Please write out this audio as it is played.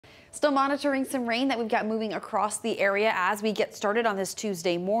Still monitoring some rain that we've got moving across the area as we get started on this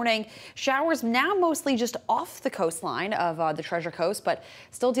Tuesday morning. Showers now mostly just off the coastline of the Treasure Coast, but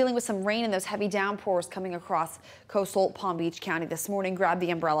still dealing with some rain and those heavy downpours coming across coastal Palm Beach County this morning. Grab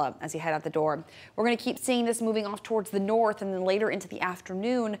the umbrella as you head out the door. We're going to keep seeing this moving off towards the north, and then later into the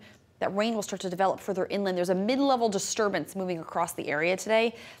afternoon, that rain will start to develop further inland. There's a mid-level disturbance moving across the area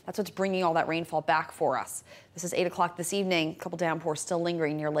today. That's what's bringing all that rainfall back for us. This is 8 o'clock this evening. A couple downpours still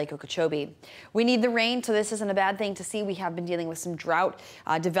lingering near Lake Okeechobee. We need the rain, so this isn't a bad thing to see. We have been dealing with some drought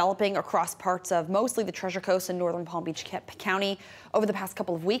developing across parts of mostly the Treasure Coast and northern Palm Beach County over the past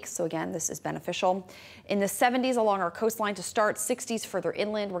couple of weeks. So again, this is beneficial. In the 70s along our coastline to start, 60s further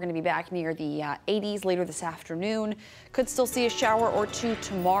inland. We're going to be back near the 80s later this afternoon. Could still see a shower or two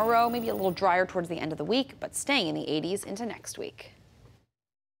tomorrow. Maybe a little drier towards the end of the week, but staying in the 80s into next week.